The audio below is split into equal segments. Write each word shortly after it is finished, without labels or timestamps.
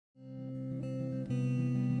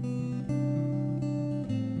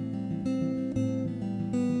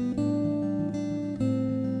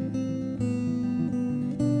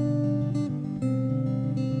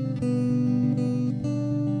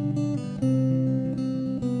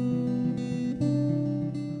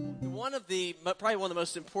probably one of the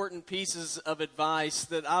most important pieces of advice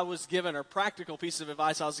that I was given, or practical piece of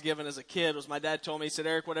advice I was given as a kid, was my dad told me, he said,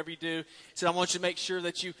 Eric, whatever you do, he said, I want you to make sure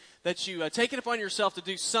that you take it upon yourself to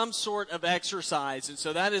do some sort of exercise. And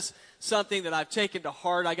so that is something that I've taken to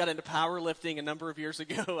heart. I got into powerlifting a number of years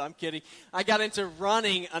ago. I'm kidding. I got into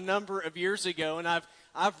running a number of years ago, and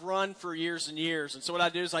I've run for years and years. And so what I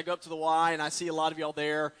do is I go up to the Y, and I see a lot of y'all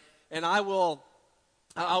there, and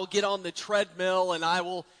I'll get on the treadmill and I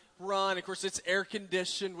will run. Of course, it's air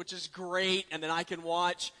conditioned, which is great. And then I can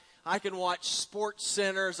watch Sports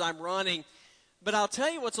Center as I'm running. But I'll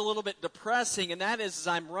tell you what's a little bit depressing, and that is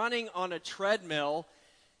I'm running on a treadmill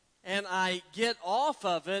and I get off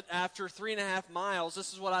of it after 3.5 miles.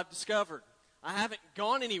 This is what I've discovered. I haven't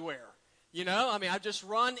gone anywhere. I've just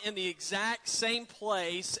run in the exact same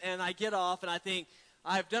place, and I get off and I think,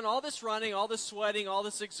 I've done all this running, all this sweating, all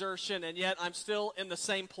this exertion, and yet I'm still in the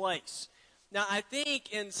same place. Now, I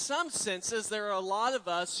think in some senses there are a lot of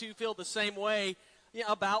us who feel the same way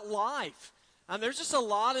about life. There's just a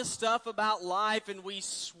lot of stuff about life, and we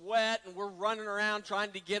sweat, and we're running around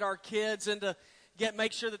trying to get our kids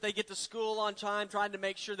make sure that they get to school on time, trying to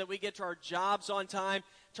make sure that we get to our jobs on time,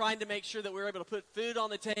 trying to make sure that we're able to put food on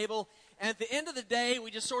the table. And at the end of the day,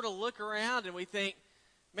 we just sort of look around and we think,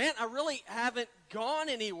 man, I really haven't gone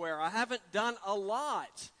anywhere. I haven't done a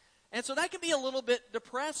lot. And so that can be a little bit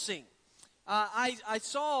depressing. I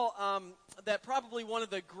saw that probably one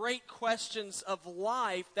of the great questions of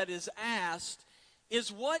life that is asked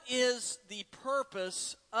is, what is the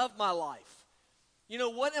purpose of my life?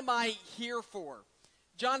 What am I here for?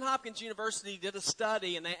 Johns Hopkins University did a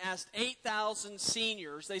study, and they asked 8,000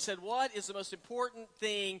 seniors. They said, what is the most important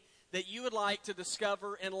thing that you would like to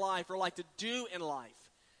discover in life or like to do in life?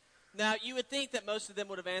 Now, you would think that most of them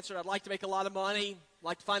would have answered, I'd like to make a lot of money,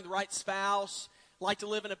 like to find the right spouse, like to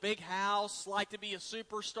live in a big house, like to be a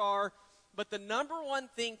superstar. But the number one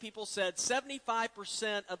thing people said,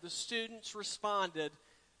 75% of the students responded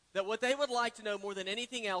that what they would like to know more than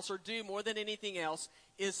anything else, or do more than anything else,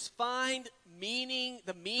 is find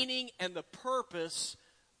the meaning and the purpose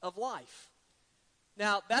of life.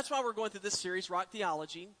 Now, that's why we're going through this series, Rock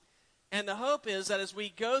Theology. And the hope is that as we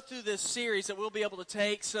go through this series, that we'll be able to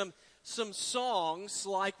take some songs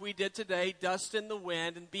like we did today, Dust in the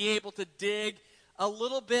Wind, and be able to dig a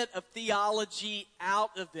little bit of theology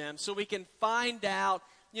out of them so we can find out,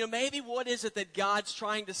 maybe what is it that God's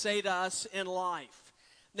trying to say to us in life.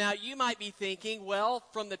 Now, you might be thinking, well,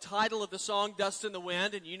 from the title of the song, Dust in the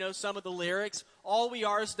Wind, and some of the lyrics, all we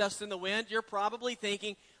are is dust in the wind, you're probably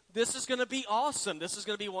thinking, this is going to be awesome. This is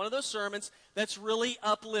going to be one of those sermons that's really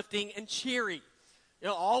uplifting and cheery.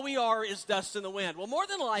 All we are is dust in the wind. Well, more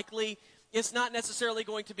than likely, it's not necessarily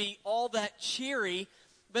going to be all that cheery,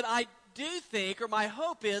 but I do think, or my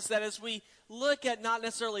hope is, that as we look at not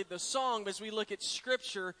necessarily the song, but as we look at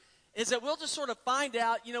Scripture, is that we'll just sort of find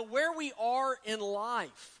out, where we are in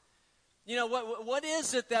life. What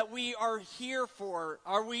is it that we are here for?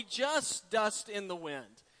 Are we just dust in the wind?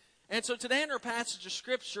 And so today in our passage of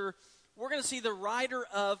Scripture, we're going to see the writer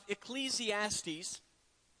of Ecclesiastes.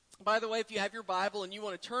 By the way, if you have your Bible and you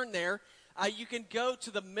want to turn there, you can go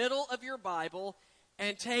to the middle of your Bible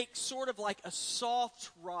and take sort of like a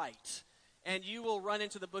soft right. And you will run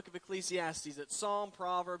into the book of Ecclesiastes. It's Psalm,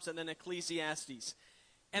 Proverbs, and then Ecclesiastes.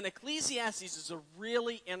 And Ecclesiastes is a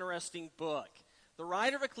really interesting book. The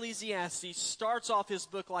writer of Ecclesiastes starts off his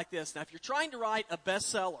book like this. Now, if you're trying to write a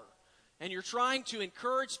bestseller, and you're trying to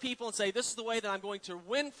encourage people and say, this is the way that I'm going to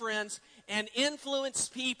win friends and influence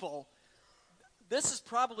people, this is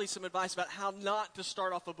probably some advice about how not to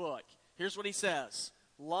start off a book. Here's what he says.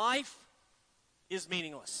 Life is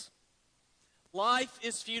meaningless. Life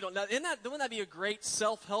is futile. Now, wouldn't that be a great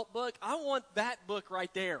self-help book? I want that book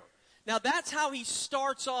right there. Now, that's how he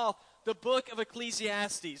starts off the book of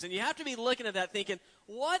Ecclesiastes. And you have to be looking at that thinking,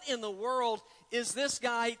 what in the world is this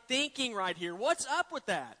guy thinking right here? What's up with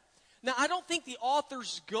that? Now, I don't think the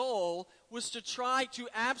author's goal was to try to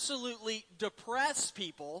absolutely depress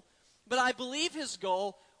people, but I believe his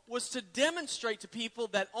goal was to demonstrate to people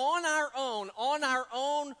that on our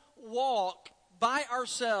own walk by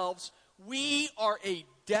ourselves, we are a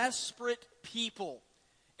desperate people.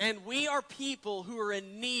 And we are people who are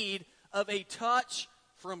in need of a touch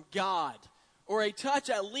from God, or a touch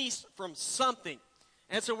at least from something.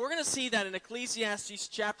 And so we're going to see that in Ecclesiastes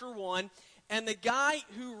chapter 1. And the guy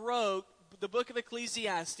who wrote the book of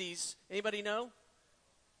Ecclesiastes, anybody know?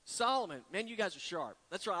 Solomon. Man, you guys are sharp.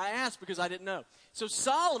 That's right. I asked because I didn't know. So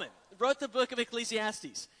Solomon wrote the book of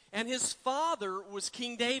Ecclesiastes, and his father was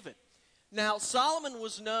King David. Now, Solomon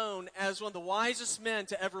was known as one of the wisest men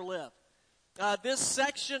to ever live. This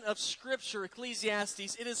section of Scripture,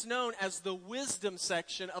 Ecclesiastes, it is known as the wisdom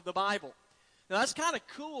section of the Bible. Now, that's kind of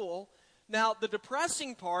cool. Now, the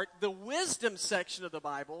depressing part, the wisdom section of the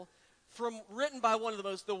Bible, written by one of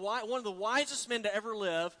the wisest men to ever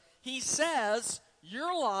live, he says,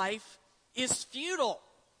 your life is futile.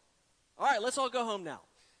 All right, let's all go home now.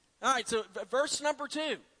 All right, so verse number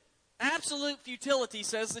 2. Absolute futility,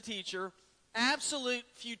 says the teacher. Absolute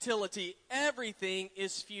futility. Everything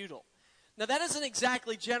is futile. Now, that doesn't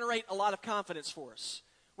exactly generate a lot of confidence for us.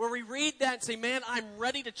 Where we read that and say, man, I'm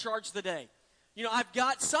ready to charge the day. You know, I've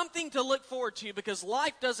got something to look forward to because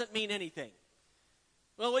life doesn't mean anything.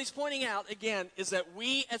 Well, what he's pointing out, again, is that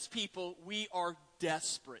we as people, we are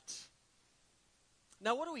desperate.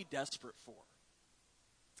 Now, what are we desperate for?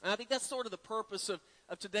 And I think that's sort of the purpose of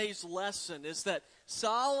today's lesson, is that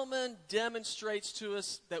Solomon demonstrates to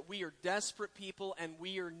us that we are desperate people and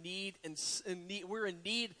we are we're in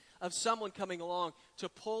need of someone coming along to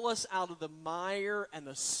pull us out of the mire and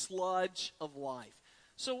the sludge of life.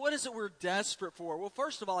 So what is it we're desperate for? Well,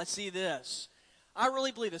 first of all, I see this. I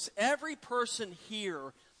really believe this. Every person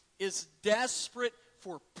here is desperate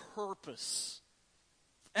for purpose.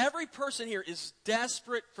 Every person here is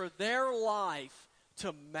desperate for their life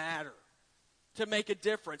to matter, to make a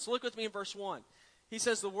difference. Look with me in verse 1. He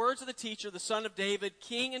says, the words of the teacher, the son of David,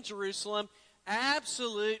 king in Jerusalem,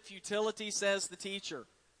 absolute futility, says the teacher.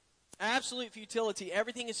 Absolute futility.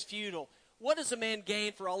 Everything is futile. What does a man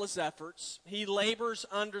gain for all his efforts? He labors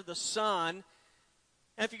under the sun.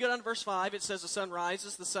 And if you go down to verse 5, it says the sun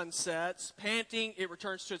rises, the sun sets. Panting, it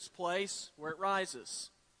returns to its place where it rises.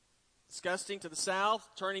 Disgusting to the south,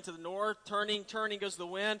 turning to the north, turning goes the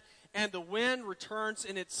wind, and the wind returns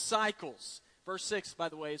in its cycles. Verse 6, by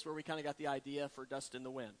the way, is where we kind of got the idea for dust in the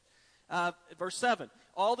wind. Verse 7,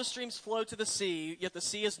 all the streams flow to the sea, yet the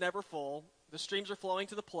sea is never full. The streams are flowing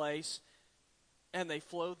to the place, and they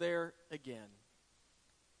flow there again.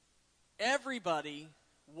 Everybody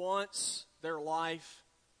wants their life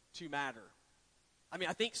to matter. I mean,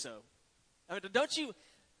 I think so. I mean, don't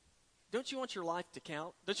you want your life to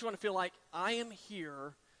count? Don't you want to feel like, I am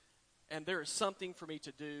here, and there is something for me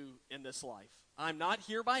to do in this life? I'm not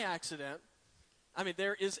here by accident. I mean,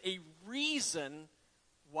 there is a reason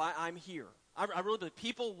why I'm here. I really believe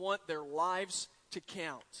people want their lives to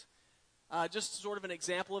count. Just sort of an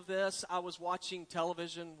example of this, I was watching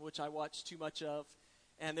television, which I watch too much of,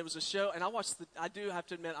 and there was a show, and I do have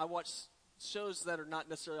to admit, I watch shows that are not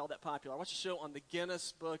necessarily all that popular. I watched a show on the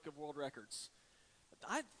Guinness Book of World Records.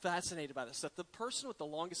 I'm fascinated by this stuff. The person with the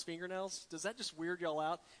longest fingernails, does that just weird y'all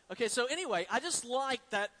out? Okay, so anyway, I just like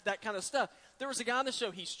that kind of stuff. There was a guy on the show,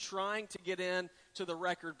 he's trying to get in to the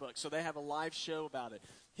record book, so they have a live show about it.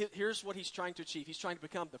 Here's what he's trying to achieve. He's trying to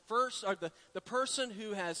become the person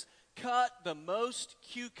who has cut the most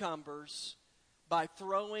cucumbers by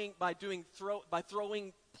throwing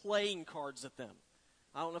playing cards at them.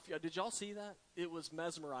 I don't know if did y'all see that? It was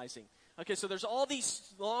mesmerizing. Okay, so there's all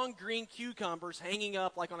these long green cucumbers hanging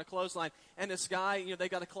up like on a clothesline, and this guy, they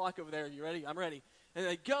got a clock over there. You ready? I'm ready. And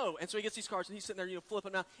they go, and so he gets these cards, and he's sitting there,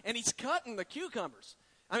 flipping them out, and he's cutting the cucumbers.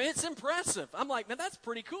 I mean, it's impressive. I'm like, man, that's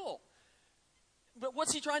pretty cool. But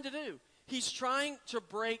what's he trying to do? He's trying to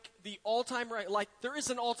break the all-time record. Like, there is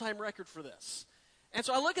an all-time record for this. And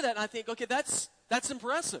so I look at that, and I think, okay, that's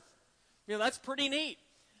impressive. That's pretty neat.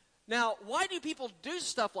 Now, why do people do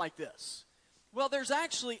stuff like this? Well, there's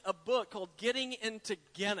actually a book called Getting into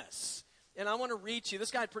Guinness. And I want to read to you.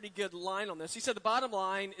 This guy had a pretty good line on this. He said the bottom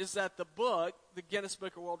line is that the book, the Guinness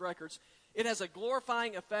Book of World Records, it has a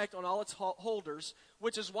glorifying effect on all its holders,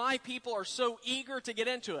 which is why people are so eager to get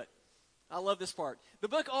into it. I love this part. The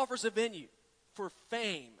book offers a venue for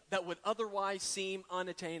fame that would otherwise seem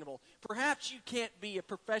unattainable. Perhaps you can't be a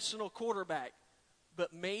professional quarterback,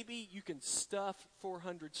 but maybe you can stuff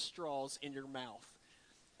 400 straws in your mouth.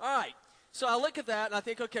 All right. So I look at that and I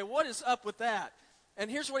think, okay, what is up with that? And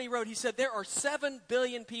here's what he wrote. He said, there are 7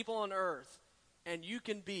 billion people on earth, and you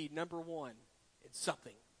can be number one in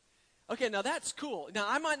something. Okay, now that's cool. Now,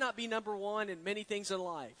 I might not be number one in many things in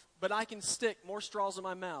life, but I can stick more straws in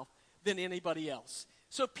my mouth than anybody else.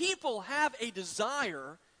 So people have a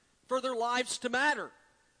desire for their lives to matter.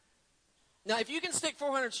 Now, if you can stick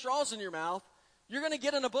 400 straws in your mouth, you're going to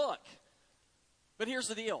get in a book. But here's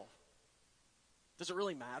the deal. Does it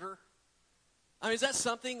really matter? I mean, is that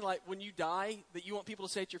something like when you die that you want people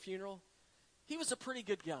to say at your funeral? He was a pretty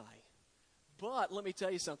good guy. But let me tell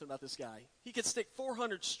you something about this guy. He could stick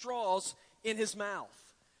 400 straws in his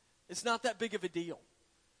mouth. It's not that big of a deal.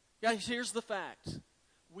 Guys, here's the fact.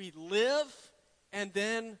 We live and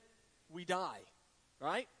then we die,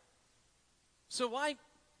 right? So why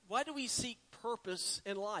Why do we seek purpose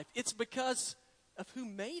in life? It's because of who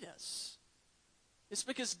made us. It's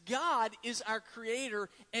because God is our creator,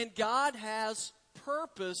 and God has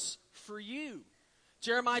purpose for you.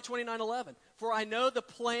 Jeremiah 29:11. For I know the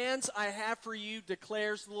plans I have for you,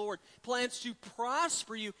 declares the Lord. Plans to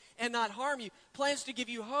prosper you and not harm you. Plans to give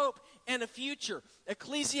you hope and a future.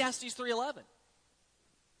 Ecclesiastes 3:11.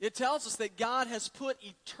 It tells us that God has put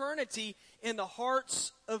eternity in the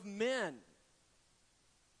hearts of men.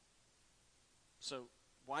 So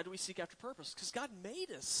why do we seek after purpose? Because God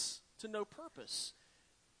made us to know purpose.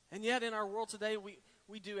 And yet in our world today,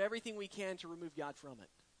 we do everything we can to remove God from it.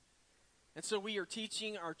 And so we are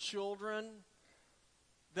teaching our children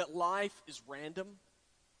that life is random.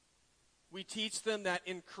 We teach them that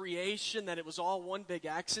in creation, that it was all one big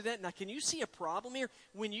accident. Now, can you see a problem here?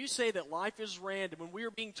 When you say that life is random, when we are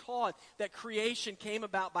being taught that creation came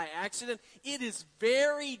about by accident, it is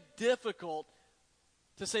very difficult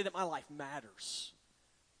to say that my life matters.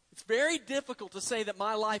 It's very difficult to say that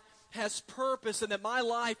my life has purpose and that my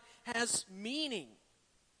life has meaning.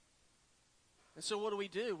 And so what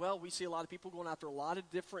do? Well, we see a lot of people going after a lot of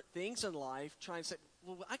different things in life, trying to say,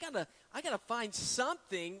 well, I gotta find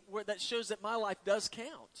something that shows that my life does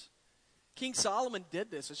count. King Solomon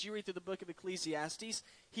did this. As you read through the book of Ecclesiastes,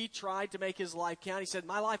 he tried to make his life count. He said,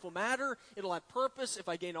 my life will matter, it'll have purpose if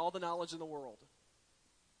I gain all the knowledge in the world.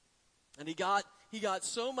 And he got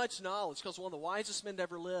so much knowledge because one of the wisest men to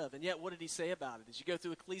ever live. And yet, what did he say about it? As you go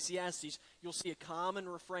through Ecclesiastes, you'll see a common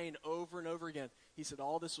refrain over and over again. He said,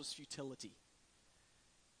 all this was futility.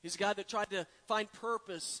 He's a guy that tried to find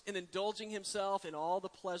purpose in indulging himself in all the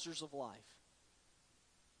pleasures of life.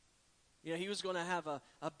 You know, he was going to have a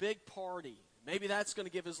big party. Maybe that's going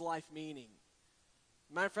to give his life meaning.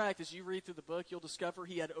 Matter of fact, as you read through the book, you'll discover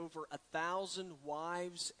he had over 1,000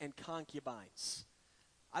 wives and concubines.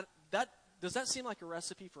 Does that seem like a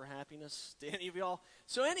recipe for happiness to any of y'all?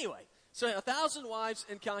 So anyway, 1,000 wives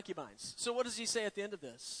and concubines. So what does he say at the end of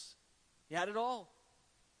this? He had it all.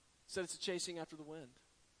 He said it's a chasing after the wind.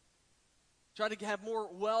 Tried to have more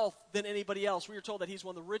wealth than anybody else. We were told that he's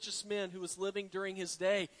one of the richest men who was living during his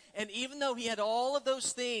day. And even though he had all of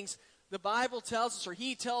those things, the Bible tells us, or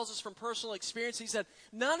he tells us from personal experience, he said,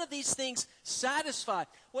 none of these things satisfy.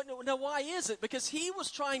 Now, why is it? Because he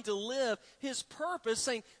was trying to live his purpose,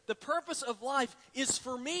 saying, the purpose of life is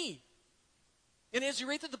for me. And as you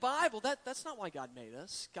read through the Bible, that's not why God made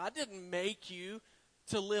us. God didn't make you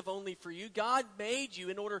to live only for you. God made you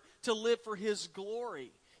in order to live for his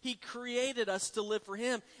glory. He created us to live for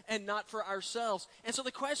him and not for ourselves. And so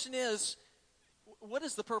the question is, what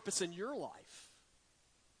is the purpose in your life?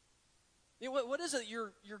 You know, what is it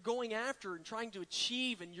you're going after and trying to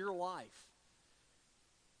achieve in your life?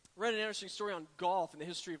 I read an interesting story on golf and the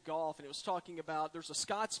history of golf, and it was talking about there's a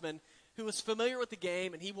Scotsman who was familiar with the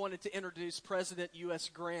game, and he wanted to introduce President U.S.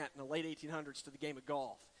 Grant in the late 1800s to the game of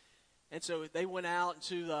golf. And so they went out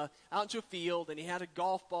into a field, and he had a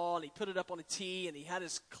golf ball, and he put it up on a tee, and he had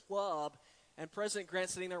his club, and President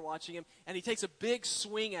Grant's sitting there watching him, and he takes a big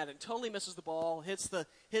swing at it and totally misses the ball, hits the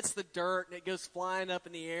dirt, and it goes flying up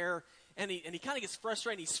in the air, and he kind of gets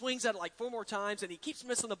frustrated. He swings at it like 4 more times, and he keeps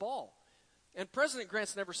missing the ball. And President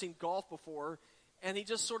Grant's never seen golf before, and he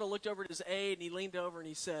just sort of looked over at his aide, and he leaned over, and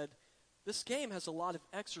he said, this game has a lot of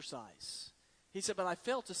exercise. He said, but I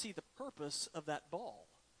fail to see the purpose of that ball.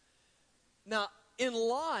 Now, in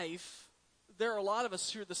life, there are a lot of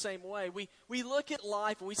us who are the same way. We look at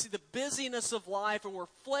life and we see the busyness of life and we're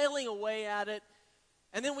flailing away at it.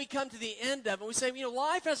 And then we come to the end of it and we say,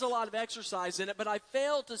 life has a lot of exercise in it, but I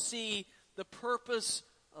fail to see the purpose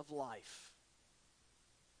of life.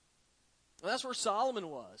 Well, that's where Solomon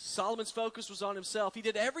was. Solomon's focus was on himself. He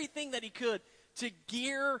did everything that he could to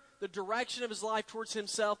gear the direction of his life towards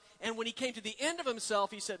himself. And when he came to the end of himself,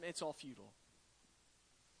 he said, it's all futile.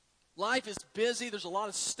 Life is busy. There's a lot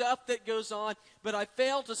of stuff that goes on, but I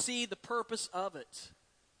fail to see the purpose of it.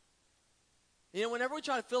 Whenever we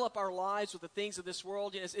try to fill up our lives with the things of this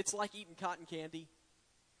world, it's like eating cotton candy.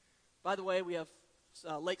 By the way, we have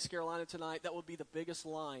Lake Carolina tonight. That will be the biggest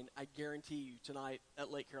line, I guarantee you, tonight at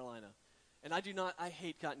Lake Carolina. And I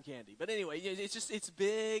hate cotton candy. But anyway, it's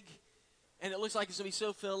big, and it looks like it's going to be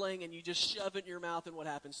so filling, and you just shove it in your mouth, and what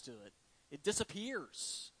happens to it? It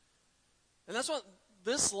disappears. And that's what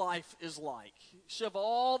this life is like. Shove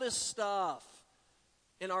all this stuff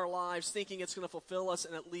in our lives thinking it's going to fulfill us,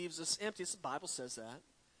 and it leaves us empty. The Bible says that.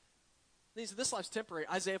 This life's temporary.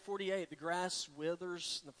 Isaiah 48, the grass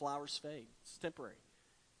withers and the flowers fade. It's temporary.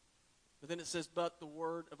 But then it says, but the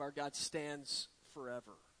word of our God stands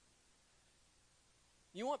forever.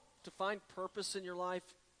 You want to find purpose in your life?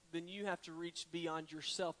 then you have to reach beyond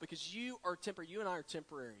yourself, because you are temporary. You and I are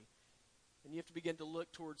temporary. And you have to begin to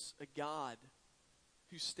look towards a God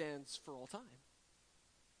who stands for all time.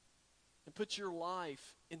 And put your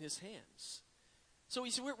life in his hands. So we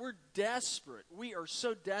see we're desperate. We are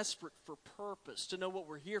so desperate for purpose, to know what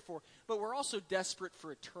we're here for, but we're also desperate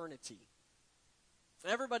for eternity.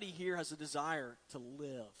 Everybody here has a desire to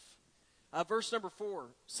live. Verse number 4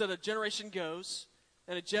 said, a generation goes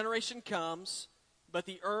and a generation comes, but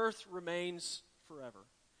the earth remains forever.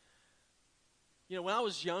 You know, when I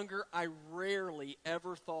was younger, I rarely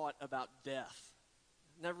ever thought about death.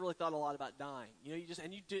 Never really thought a lot about dying. You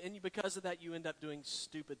know, because of that, you end up doing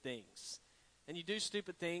stupid things. And you do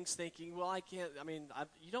stupid things thinking, well,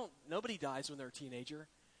 nobody dies when they're a teenager.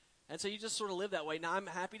 And so you just sort of live that way. Now, I'm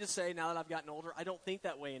happy to say, now that I've gotten older, I don't think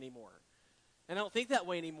that way anymore. And I don't think that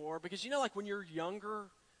way anymore because, you know, like when you're younger,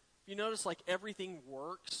 you notice like everything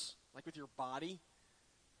works, like with your body.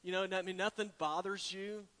 You know, nothing bothers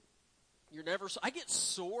you. I get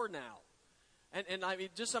sore now.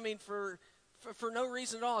 For no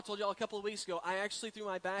reason at all. I told y'all a couple of weeks ago, I actually threw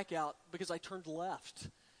my back out because I turned left.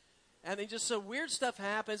 And then just so weird stuff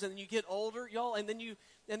happens, and then you get older, y'all, and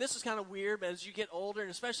this is kind of weird, but as you get older, and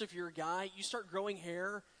especially if you're a guy, you start growing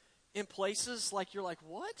hair in places like you're like,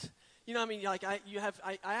 what? You know what I mean? Like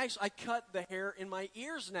I cut the hair in my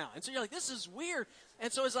ears now. And so you're like, this is weird.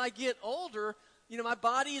 And so as I get older, you know, my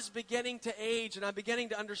body is beginning to age, and I'm beginning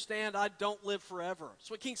to understand I don't live forever. That's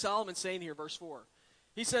what King Solomon's saying here, verse 4.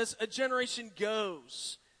 He says, a generation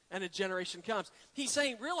goes and a generation comes. He's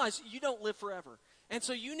saying, realize you don't live forever. And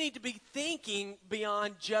so you need to be thinking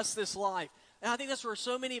beyond just this life. And I think that's where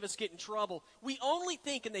so many of us get in trouble. We only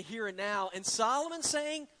think in the here and now. And Solomon's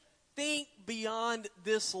saying, think beyond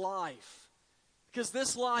this life. Because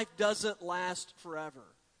this life doesn't last forever.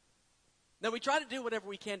 Now, we try to do whatever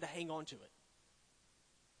we can to hang on to it.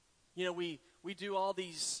 You know, we do all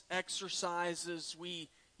these exercises.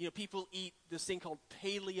 People eat this thing called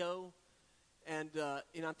paleo. And,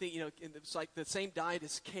 I'm thinking, it's like the same diet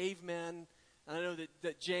as cavemen. And I know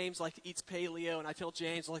that James eats paleo, and I tell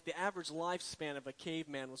James, the average lifespan of a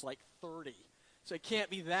caveman was 30. So it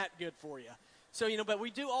can't be that good for you. So, but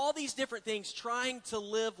we do all these different things trying to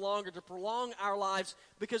live longer, to prolong our lives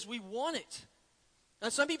because we want it. Now,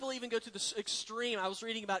 some people even go to the extreme. I was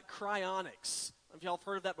reading about cryonics. If y'all have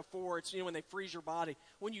heard of that before, it's, when they freeze your body.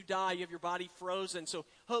 When you die, you have your body frozen. So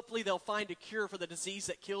hopefully they'll find a cure for the disease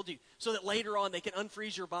that killed you so that later on they can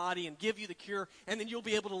unfreeze your body and give you the cure, and then you'll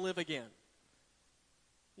be able to live again.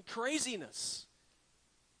 Craziness.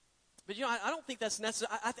 But I don't think that's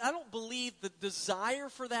necessary. I don't believe the desire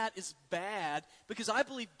for that is bad, because I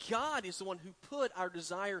believe God is the one who put our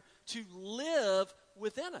desire to live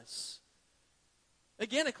within us.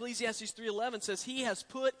 Again, Ecclesiastes 3:11 says he has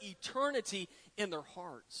put eternity in their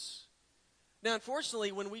hearts. Now,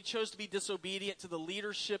 unfortunately, when we chose to be disobedient to the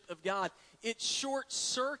leadership of God, it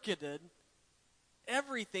short-circuited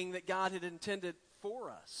everything that God had intended for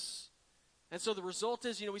us. And so the result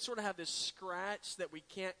is, we sort of have this scratch that we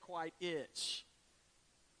can't quite itch.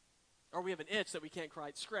 Or we have an itch that we can't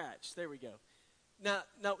quite scratch. There we go. Now,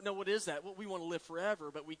 what is that? Well, we want to live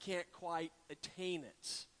forever, but we can't quite attain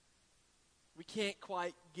it. We can't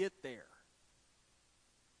quite get there.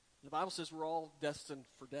 The Bible says we're all destined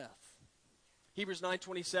for death. Hebrews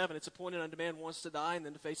 9:27, it's appointed unto man once to die and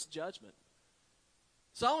then to face the judgment.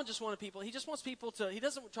 Solomon just wanted people, he's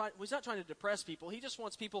not trying to depress people, he just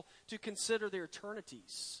wants people to consider their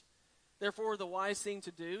eternities. Therefore, the wise thing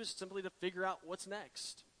to do is simply to figure out what's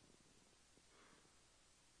next.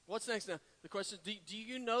 What's next? Now, the question is, do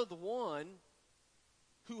you know the one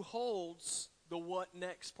who holds the what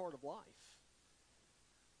next part of life?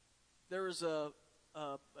 There was a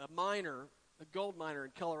gold miner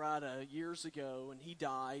in Colorado years ago, and he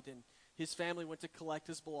died, and his family went to collect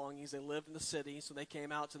his belongings. They lived in the city, so they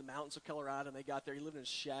came out to the mountains of Colorado, and they got there. He lived in a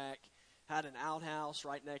shack, had an outhouse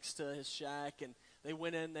right next to his shack, and they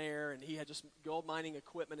went in there, and he had just gold mining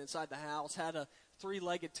equipment inside the house, had a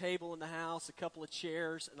 3-legged table in the house, a couple of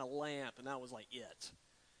chairs, and a lamp, and that was it.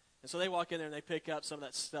 And so they walk in there, and they pick up some of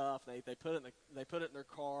that stuff. They put it in their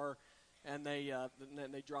car, and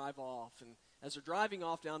then they drive off. And as they're driving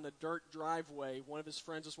off down the dirt driveway, one of his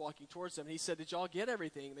friends was walking towards them. And he said, "Did y'all get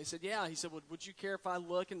everything?" And they said, "Yeah." He said, "Would you care if I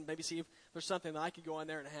look and maybe see if there's something that I could go in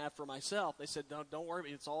there and have for myself?" They said, Don't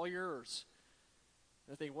worry, it's all yours."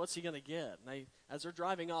 And they think, what's he going to get? And as they're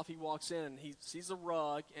driving off, he walks in, and he sees a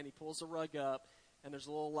rug, and he pulls the rug up, and there's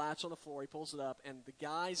a little latch on the floor. He pulls it up, and the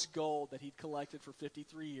guy's gold that he'd collected for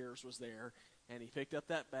 53 years was there. And he picked up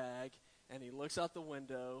that bag, and he looks out the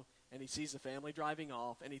window, and he sees the family driving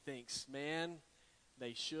off, and he thinks, man,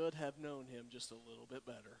 they should have known him just a little bit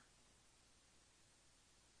better.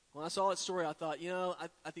 When I saw that story, I thought,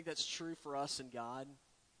 I think that's true for us and God.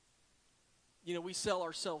 We sell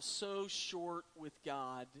ourselves so short with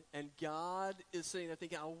God, and God is sitting there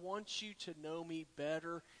thinking, I want you to know me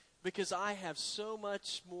better because I have so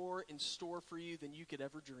much more in store for you than you could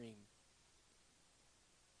ever dream.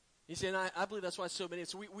 You see, and I believe that's why so many,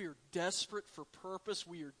 so we are desperate for purpose.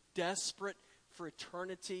 We are desperate for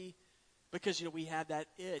eternity because, we have that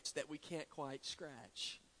itch that we can't quite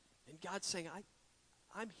scratch. And God's saying,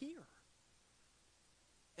 I'm here.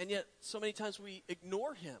 And yet, so many times we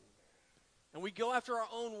ignore him. And we go after our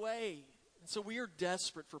own way. And so we are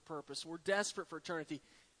desperate for purpose. We're desperate for eternity.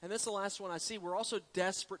 And this is the last one I see. We're also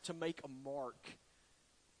desperate to make a mark.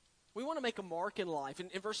 We want to make a mark in life.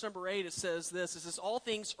 In verse number 8, it says this. It says, all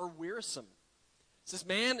things are wearisome. It says,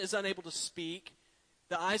 man is unable to speak.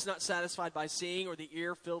 The eye is not satisfied by seeing, or the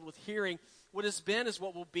ear filled with hearing. What has been is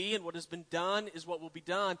what will be, and what has been done is what will be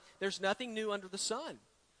done. There's nothing new under the sun.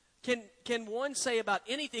 Can one say about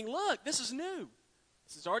anything, look, this is new?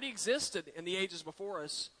 This has already existed in the ages before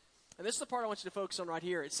us. And this is the part I want you to focus on right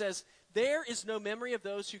here. It says, there is no memory of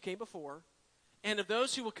those who came before and of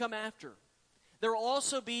those who will come after. There will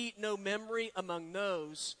also be no memory among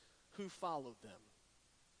those who followed them.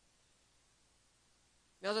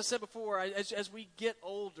 Now, as I said before, as we get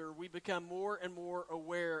older, we become more and more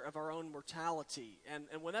aware of our own mortality. And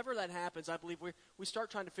whenever that happens, I believe we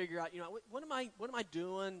start trying to figure out, what am I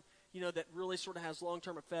doing, that really sort of has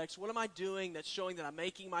long-term effects? What am I doing that's showing that I'm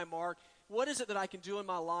making my mark? What is it that I can do in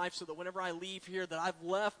my life so that whenever I leave here, that I've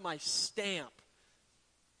left my stamp,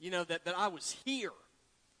 that I was here,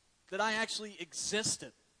 that I actually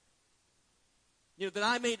existed, that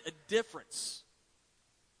I made a difference.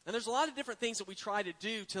 And there's a lot of different things that we try to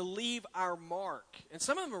do to leave our mark. And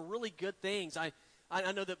some of them are really good things. I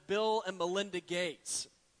know that Bill and Melinda Gates,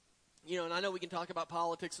 and I know we can talk about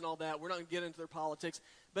politics and all that. We're not going to get into their politics.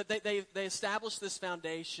 But they established this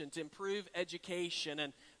foundation to improve education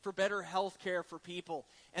and for better health care for people.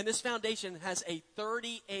 And this foundation has a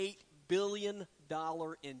 $38 billion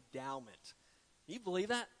endowment. Can you believe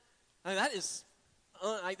that? I mean, that is,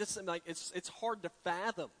 it's hard to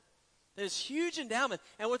fathom. There's huge endowment.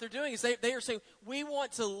 And what they're doing is they are saying, we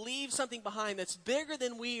want to leave something behind that's bigger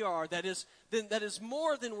than we are, that is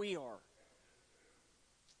more than we are.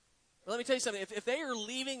 But let me tell you something. If they are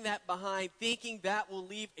leaving that behind, thinking that will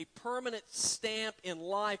leave a permanent stamp in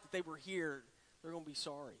life that they were here, they're going to be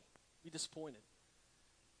sorry, be disappointed.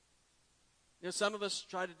 Some of us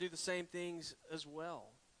try to do the same things as well.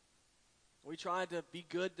 We try to be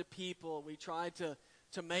good to people. We try to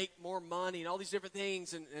make more money and all these different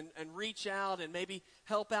things and reach out and maybe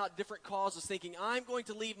help out different causes thinking, I'm going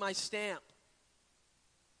to leave my stamp.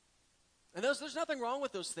 And there's nothing wrong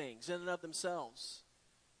with those things in and of themselves.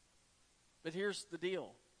 But here's the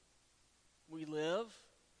deal. We live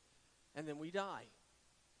and then we die.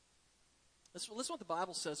 Listen what the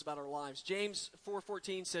Bible says about our lives. James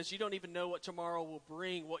 4:14 says, you don't even know what tomorrow will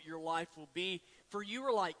bring, what your life will be. For you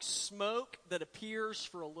are like smoke that appears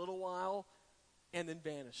for a little while and then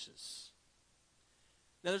vanishes.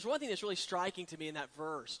 Now, there's one thing that's really striking to me in that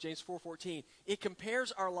verse, James 4:14. It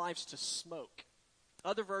compares our lives to smoke.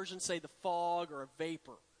 Other versions say the fog or a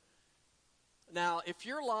vapor. Now, if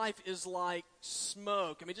your life is like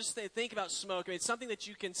smoke, just think about smoke. It's something that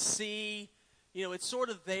you can see. It's sort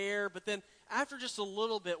of there, but then after just a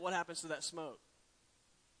little bit, what happens to that smoke?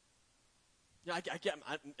 I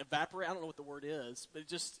evaporate. I don't know what the word is, but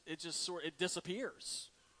it disappears.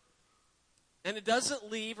 And it doesn't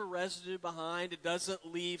leave a residue behind. It doesn't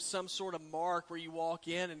leave some sort of mark where you walk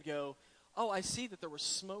in and go, oh, I see that there was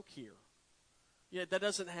smoke here. Yeah, that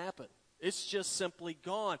doesn't happen. It's just simply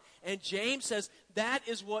gone. And James says that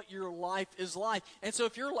is what your life is like. And so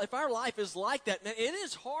if our life is like that, man, it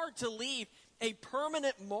is hard to leave a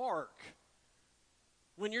permanent mark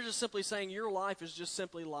when you're just simply saying your life is just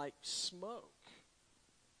simply like smoke.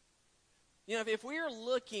 If we are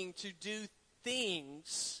looking to do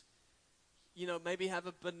things, maybe have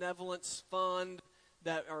a benevolence fund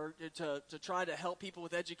that or to try to help people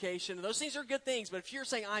with education, and those things are good things. But if you're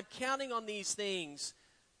saying I'm counting on these things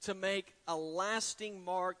to make a lasting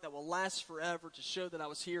mark that will last forever, to show that I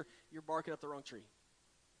was here, you're barking up the wrong tree.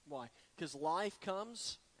 Why? Because life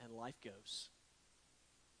comes and life goes.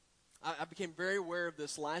 I became very aware of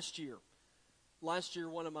this last year. Last year,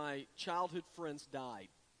 one of my childhood friends died.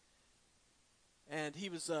 And he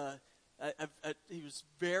was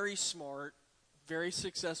very smart, very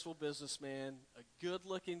successful businessman, a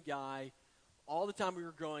good-looking guy. All the time we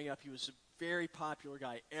were growing up, he was a very popular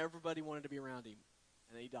guy. Everybody wanted to be around him.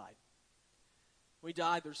 And then he died. When he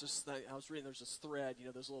died, there's this thing, I was reading, there's this thread,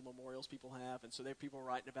 those little memorials people have, and so there are people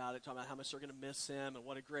writing about it, talking about how much they're going to miss him and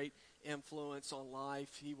what a great influence on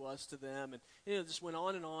life he was to them, and it just went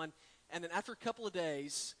on, and then after a couple of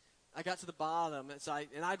days, I got to the bottom,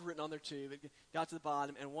 and I'd written on there too, but got to the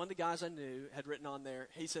bottom, and one of the guys I knew had written on there,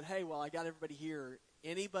 he said, hey, well, I got everybody here,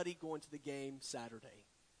 anybody going to the game Saturday?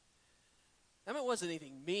 I mean, it wasn't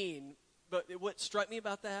anything mean, but what struck me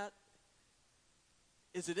about that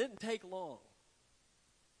is it didn't take long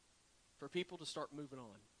for people to start moving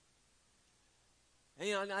on.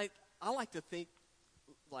 And, I like to think,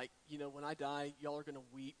 like, when I die, y'all are going to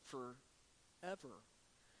weep forever.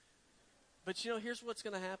 But, here's what's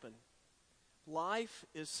going to happen. Life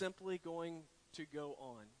is simply going to go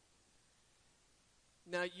on.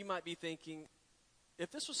 Now, you might be thinking,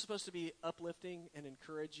 if this was supposed to be uplifting and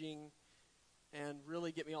encouraging and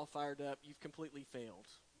really get me all fired up, you've completely failed.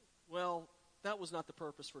 Well, that was not the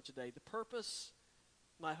purpose for today. The purpose,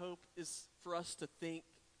 my hope, is for us to think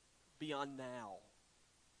beyond now.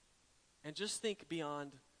 And just think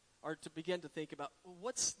beyond, or to begin to think about,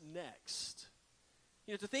 what's next?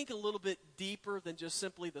 To think a little bit deeper than just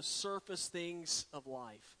simply the surface things of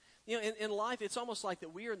life. In life, it's almost like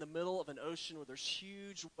that we are in the middle of an ocean where there's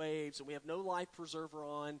huge waves and we have no life preserver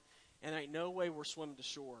on, and there ain't no way we're swimming to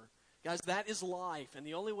shore. Guys, that is life, and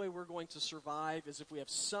the only way we're going to survive is if we have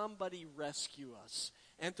somebody rescue us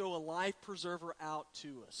and throw a life preserver out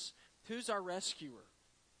to us. Who's our rescuer?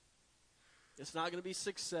 It's not going to be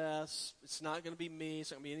success. It's not going to be me.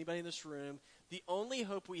 It's not going to be anybody in this room. The only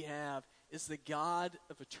hope we have is the God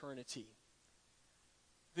of eternity.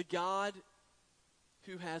 The God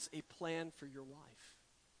who has a plan for your life.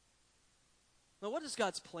 Now, what is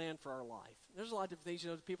God's plan for our life? There's a lot of different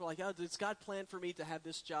things. People are like, oh, does God plan for me to have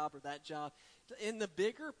this job or that job? In the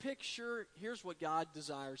bigger picture, here's what God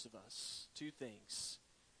desires of us. Two things.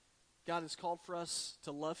 God has called for us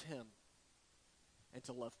to love him and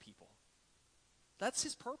to love people. That's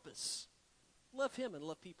his purpose. Love him and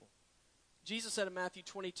love people. Jesus said in Matthew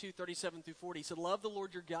 22:37-40, he said, love the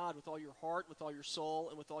Lord your God with all your heart, with all your soul,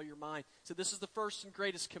 and with all your mind. He said, this is the first and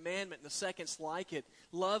greatest commandment, and the second's like it.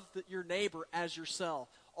 Love your neighbor as yourself.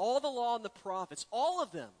 All the law and the prophets, all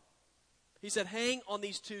of them, he said, hang on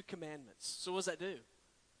these two commandments. So what does that do?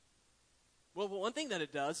 Well, one thing that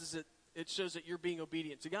it does is it shows that you're being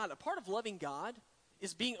obedient to God. A part of loving God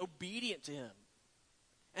is being obedient to him.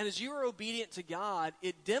 And as you are obedient to God,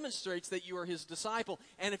 it demonstrates that you are his disciple.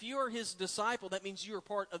 And if you are his disciple, that means you are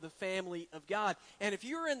part of the family of God. And if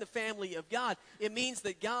you're in the family of God, it means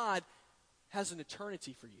that God has an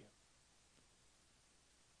eternity for you.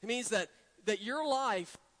 It means that your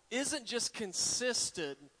life isn't just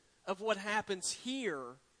consistent of what happens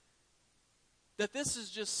here, that this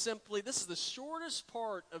is the shortest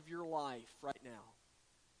part of your life right now.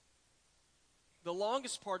 The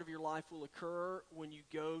longest part of your life will occur when you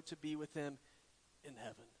go to be with him in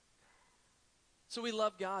heaven. So we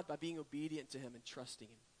love God by being obedient to him and trusting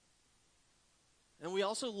him. And we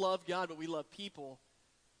also love God, but we love people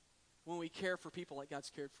when we care for people like God's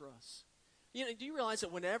cared for us. Do you realize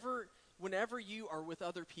that whenever you are with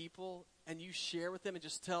other people and you share with them and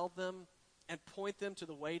just tell them and point them to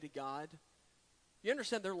the way to God, you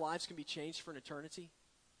understand their lives can be changed for an eternity?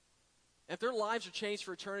 If their lives are changed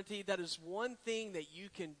for eternity, that is one thing that you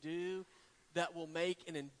can do that will make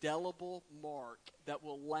an indelible mark that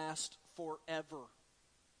will last forever.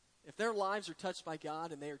 If their lives are touched by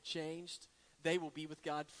God and they are changed, they will be with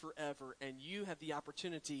God forever, and you have the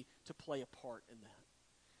opportunity to play a part in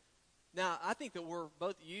that. Now, I think that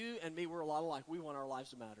both you and me, we're a lot alike. We want our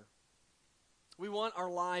lives to matter. We want our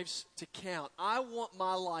lives to count. I want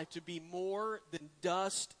my life to be more than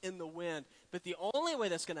dust in the wind. But the only way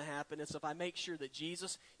that's going to happen is if I make sure that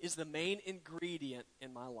Jesus is the main ingredient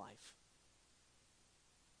in my life.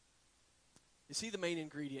 Is he the main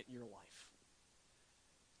ingredient in your life?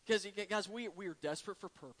 Because, guys, we are desperate for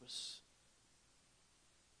purpose.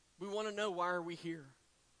 We want to know, why are we here?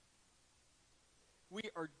 We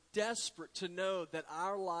are desperate to know that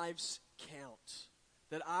our lives count,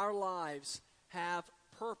 that our lives have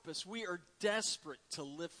purpose. We are desperate to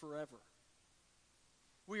live forever.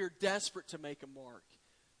 We are desperate to make a mark.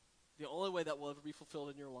 The only way that will ever be fulfilled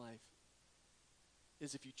in your life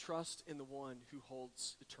is if you trust in the one who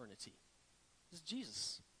holds eternity. This is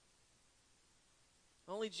Jesus.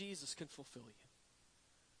 Only Jesus can fulfill you.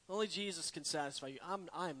 Only Jesus can satisfy you.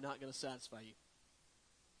 I am not going to satisfy you.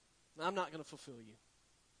 I'm not going to fulfill you.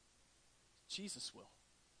 Jesus will.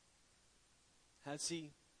 Has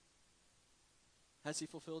he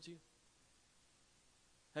fulfilled you?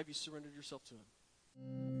 Have you surrendered yourself to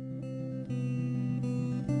him?